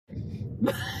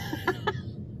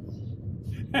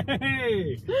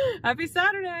Hey! Happy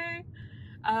Saturday!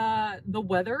 The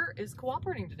weather is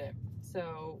cooperating today.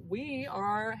 So we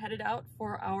are headed out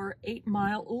for our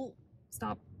 8-mile, ooh,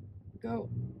 stop, go.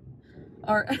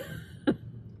 Our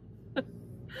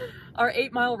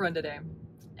 8-mile run today.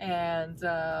 And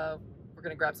we're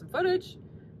gonna grab some footage.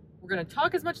 We're gonna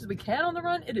talk as much as we can on the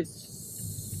run. It is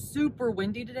super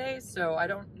windy today, so I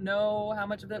don't know how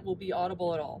much of it will be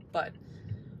audible at all, but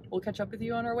we'll catch up with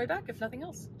you on our way back, if nothing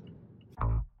else.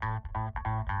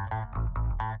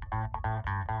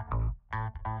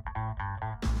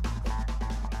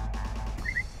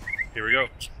 Here we go.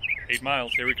 8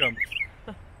 miles, here we come.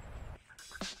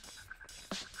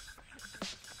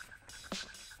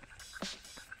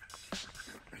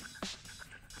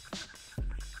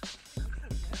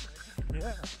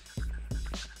 Yeah.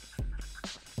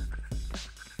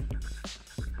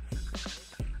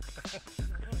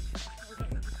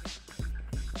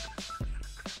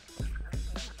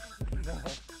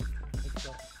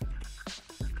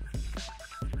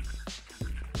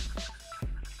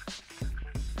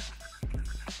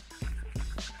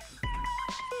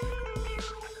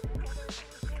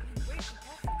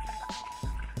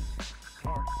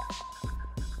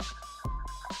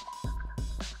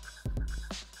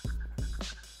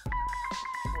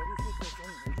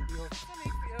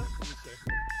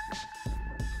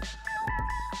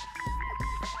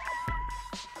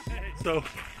 So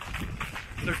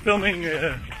they're filming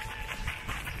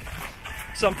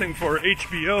something for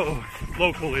HBO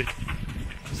locally.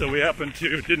 So we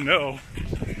didn't know.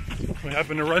 We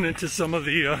happened to run into some of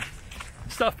the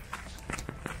stuff.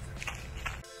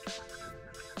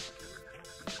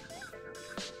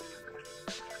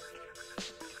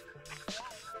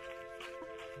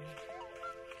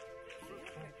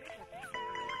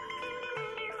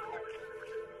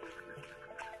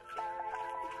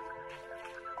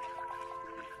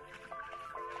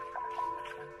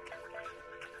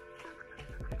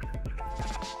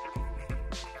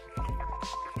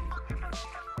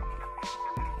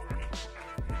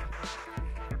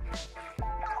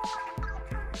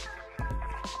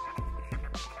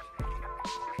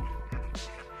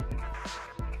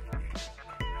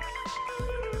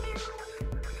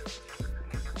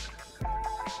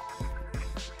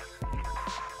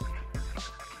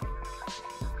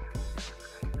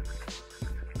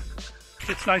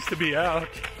 It's nice to be out,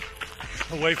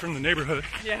 away from the neighborhood.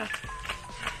 Yeah,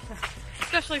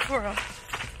 especially for a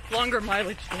longer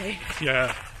mileage day.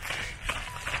 Yeah.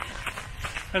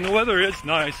 And the weather is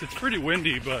nice. It's pretty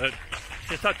windy, but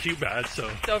it's not too bad, so.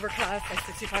 It's overcast, like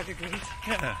 65 degrees.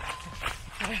 Yeah.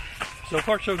 So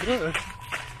far, so good.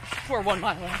 We're 1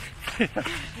 mile in.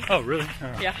 Oh, really?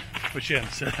 Oh. Yeah. But she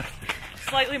hadn't said.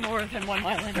 Slightly more than 1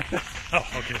 mile in. Oh,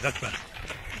 okay, that's better.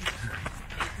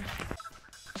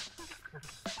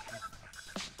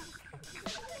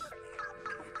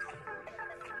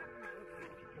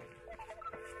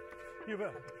 You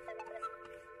bet.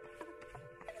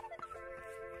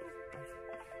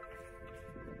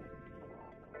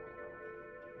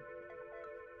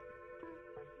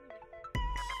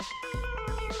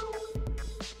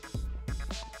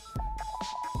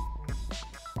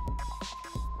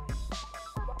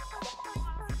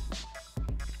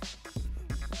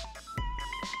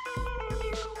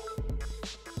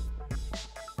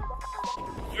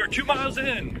 We're 2 miles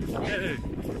in. Hey.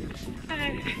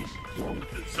 Hey.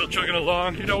 Still chugging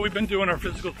along. You know, we've been doing our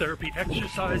physical therapy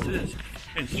exercises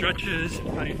and stretches.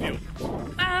 How do you feel?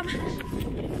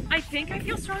 I think I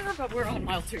feel stronger, but we're on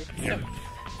mile 2, so Yeah.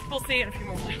 we'll see in a few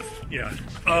more miles. Yeah.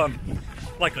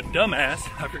 Like a dumbass,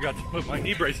 I forgot to put my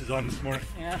knee braces on this morning.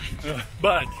 Yeah.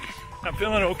 But I'm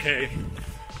feeling okay.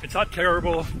 It's not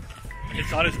terrible.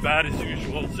 It's not as bad as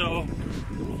usual. So,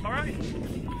 all right.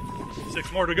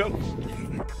 6 more to go.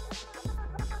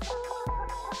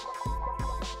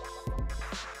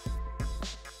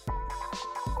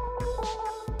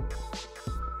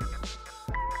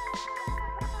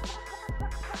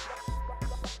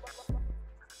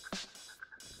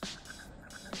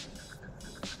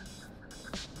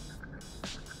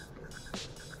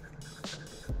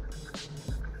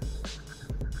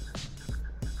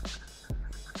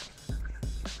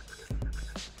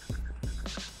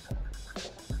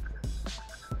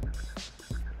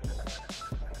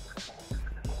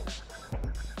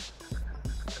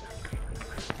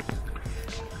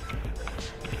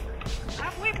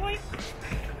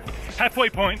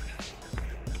 Halfway point.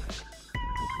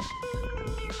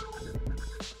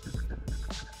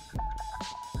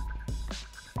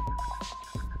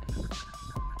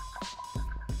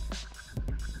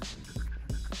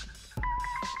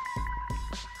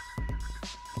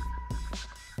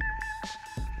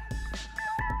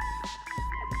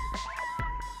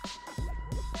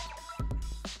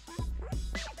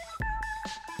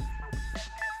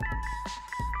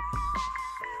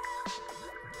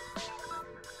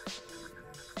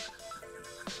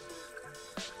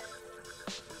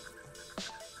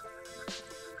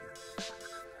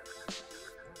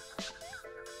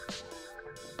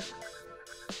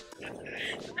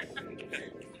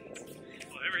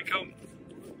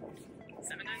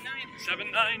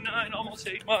 799, almost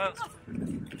 8 miles.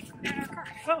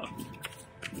 Oh.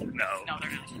 No. No,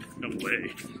 they're not. No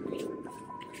way.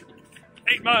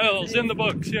 8 miles in the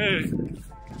books, yay.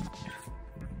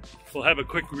 We'll have a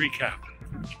quick recap.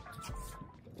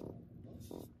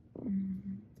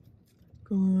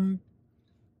 Good.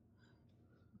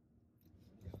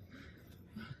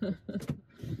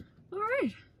 All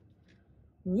right.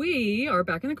 We are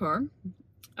back in the car,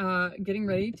 getting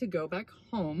ready to go back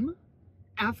home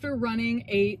after running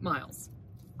 8 miles.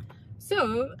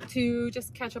 So, to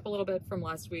just catch up a little bit from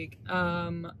last week,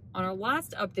 on our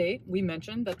last update, we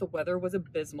mentioned that the weather was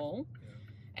abysmal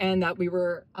and that we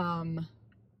were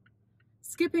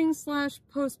skipping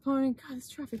 / postponing. God, this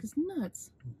traffic is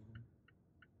nuts.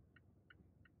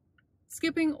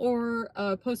 Skipping or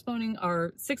postponing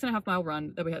our 6.5 mile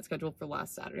run that we had scheduled for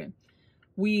last Saturday.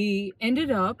 We ended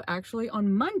up actually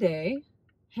on Monday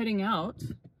heading out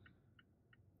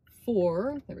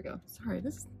for, there we go. Sorry,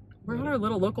 we're at our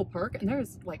little local park and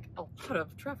there's like a lot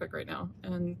of traffic right now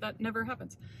and that never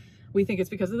happens. We think it's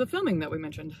because of the filming that we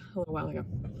mentioned a little while ago.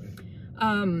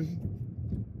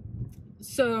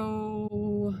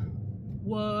 So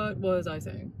what was I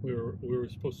saying? We were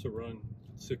supposed to run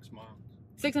 6 miles.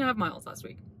 6.5 miles last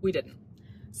week. We didn't.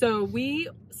 So we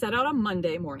set out on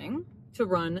Monday morning to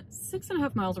run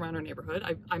 6.5 miles around our neighborhood.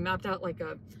 I mapped out like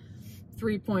a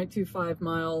 3.25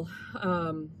 mile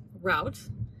route.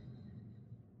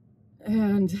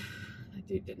 And that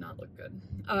did not look good.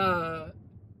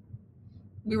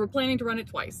 We were planning to run it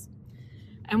twice.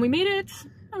 And we made it,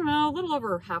 I don't know, a little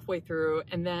over halfway through.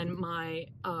 And then my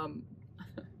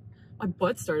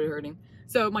butt started hurting.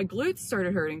 So my glutes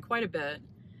started hurting quite a bit.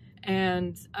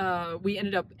 And we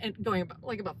ended up going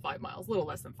about 5 miles, a little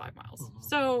less than 5 miles.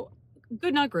 So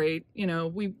good, not great. You know,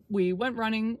 we went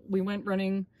running. We went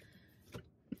running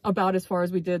about as far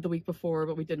as we did the week before,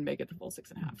 but we didn't make it the full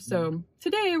 6.5. So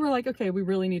today we're like, okay, we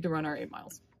really need to run our 8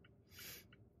 miles.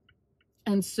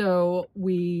 And so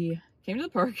we came to the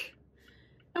park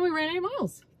and we ran 8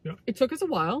 miles. Yep. It took us a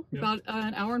while, Yep. about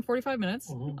an hour and 45 minutes,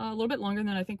 a little bit longer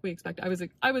than I think we expected.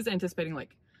 I was anticipating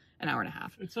like an hour and a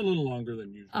half. It's a little longer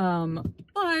than usual.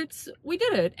 But we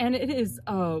did it, and it is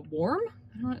warm.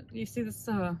 You see this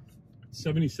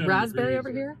 77 raspberry degrees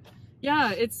over here?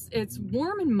 Yeah, it's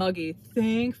warm and muggy.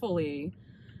 Thankfully,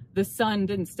 the sun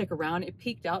didn't stick around. It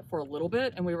peaked out for a little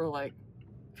bit, and we were like,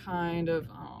 kind of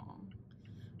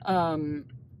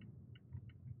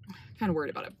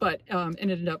worried about it. But it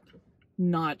ended up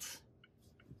not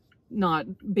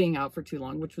being out for too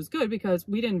long, which was good because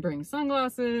we didn't bring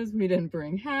sunglasses, we didn't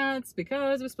bring hats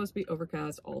because it was supposed to be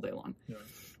overcast all day long. Yeah.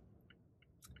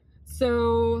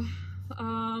 So,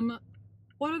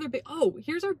 what other big,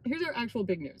 here's our actual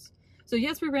big news. So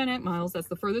yes, we ran 8 miles. That's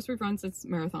the furthest we've run since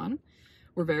marathon.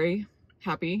 We're very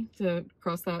happy to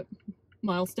cross that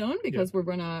milestone because we're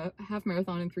running a half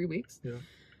marathon in 3 weeks. Yeah.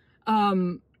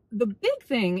 The big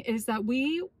thing is that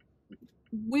we've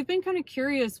been kind of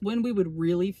curious when we would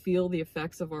really feel the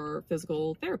effects of our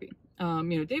physical therapy. You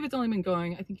know, David's only been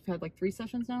going, I think you've had like 3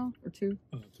 sessions now, or 2?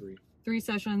 3. 3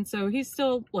 sessions. So he's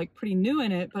still like pretty new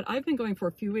in it, but I've been going for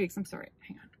a few weeks. I'm sorry.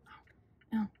 Hang on.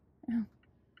 Ow.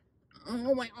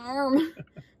 Oh, my arm.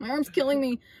 My arm's killing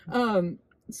me.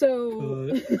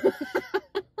 So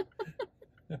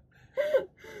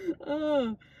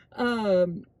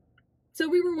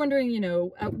we were wondering, you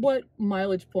know, at what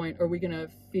mileage point are we going to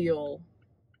feel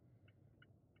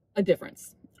a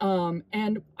difference?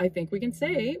 And I think we can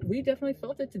say we definitely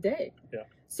felt it today. Yeah.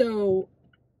 So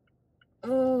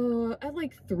at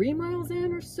like 3 miles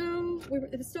in or so,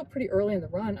 it was still pretty early in the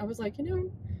run. I was like, you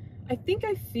know, I think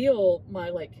I feel my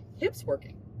like hips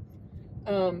working.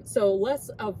 So less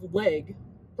of leg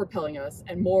propelling us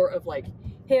and more of like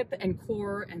hip and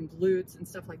core and glutes and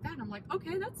stuff like that. And I'm like,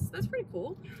 okay, that's pretty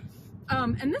cool.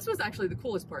 And this was actually the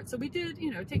coolest part. So we did,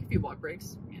 you know, take a few walk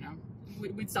breaks, you know,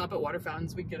 we'd stop at water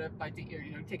fountains, we'd get a bite to eat,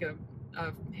 you know, take a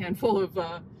handful of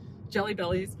Jelly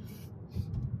Bellies.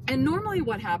 And normally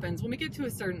what happens when we get to a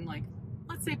certain, like,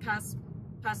 let's say past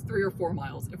 3 or 4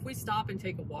 miles, if we stop and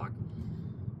take a walk,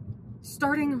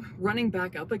 starting running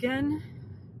back up again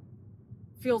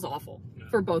feels awful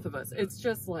for both of us. It's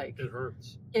just like, it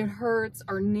hurts. It hurts.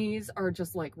 Our knees are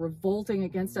just like revolting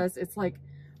against us. It's like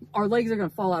our legs are going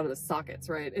to fall out of the sockets,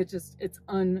 right? It's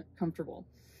uncomfortable.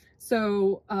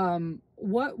 So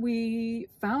what we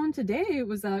found today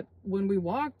was that when we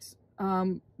walked,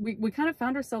 we kind of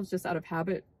found ourselves just out of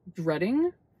habit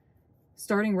dreading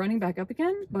starting running back up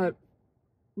again, but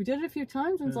we did it a few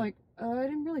times and it's like, I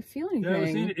didn't really feel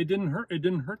anything. Yeah, it didn't hurt. It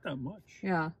didn't hurt that much.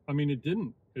 Yeah. I mean, it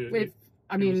didn't. It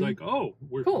was like, oh,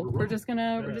 we're cool. We're just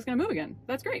gonna move again.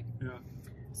 That's great. Yeah.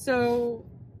 So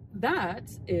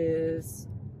that is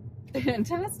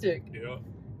fantastic. Yeah.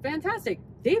 Fantastic.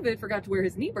 David forgot to wear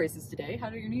his knee braces today. How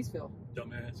do your knees feel?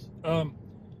 Dumbass.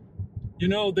 You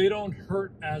know, they don't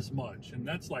hurt as much, and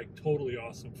that's like totally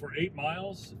awesome. For 8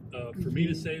 miles, for me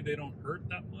to say they don't hurt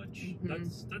that much,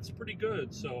 that's pretty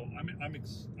good. So I'm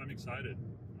excited.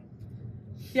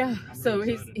 Yeah. So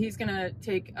really he's gonna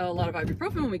take a lot of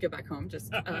ibuprofen when we get back home,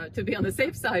 just to be on the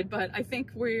safe side. But I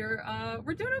think we're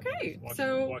doing okay.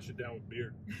 Wash it down with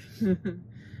beer.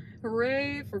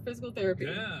 Hooray for physical therapy.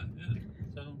 Yeah.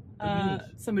 So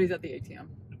somebody's at the ATM.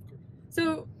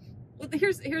 So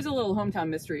here's a little hometown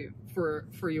mystery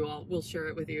for you all. We'll share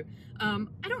it with you.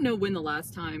 I don't know when the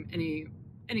last time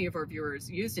any of our viewers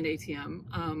used an ATM.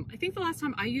 I think the last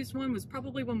time I used one was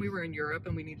probably when we were in Europe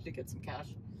and we needed to get some cash.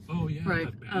 Oh yeah. Right.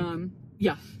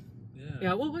 Yeah.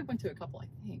 Yeah. Well, we went to a couple. I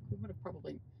think we would have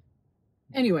probably.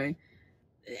 Anyway,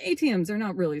 ATMs are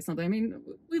not really something. I mean,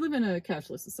 we live in a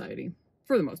cashless society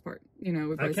for the most part. You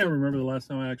know, I can't remember the last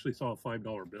time I actually saw a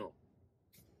 $5 bill.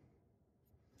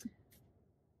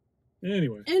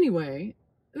 Anyway,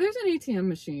 there's an ATM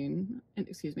machine,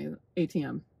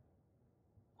 ATM,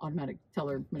 automatic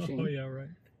teller machine. Oh yeah, right.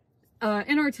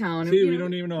 In our town. See, we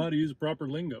don't even know how to use proper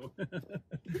lingo.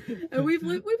 And we've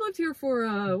lived here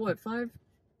for what, 5,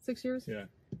 6 years? Yeah.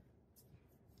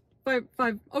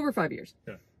 Over 5 years.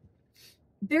 Yeah.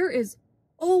 There is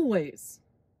always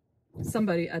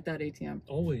somebody at that ATM.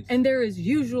 Always. And there is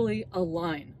usually a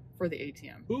line for the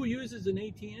ATM. Who uses an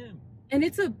ATM? And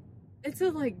it's a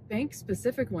like bank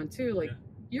specific one too. Like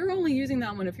you're only using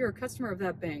that one if you're a customer of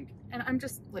that bank. And I'm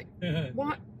just like,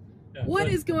 what? Yeah, what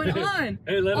is going on?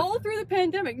 All through the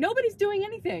pandemic, nobody's doing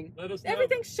anything.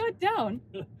 Everything's shut down,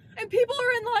 and people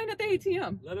are in line at the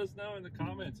ATM. Let us know in the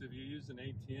comments if you use an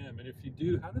ATM, and if you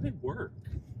do, how do they work?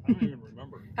 I don't even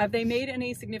remember. Have they made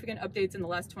any significant updates in the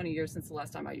last 20 years since the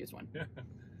last time I used one?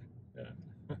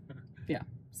 Yeah.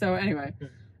 So anyway,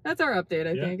 that's our update.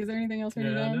 I think. Is there anything else we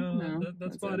need to add? No,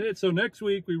 that's about it. So next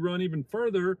week we run even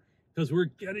further because we're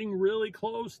getting really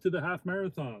close to the half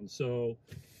marathon. So.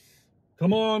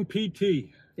 Come on,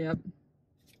 PT. Yep.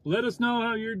 Let us know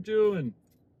how you're doing.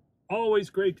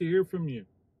 Always great to hear from you.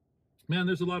 Man,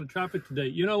 there's a lot of traffic today.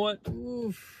 You know what?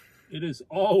 Oof. It is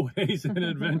always an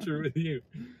adventure with you.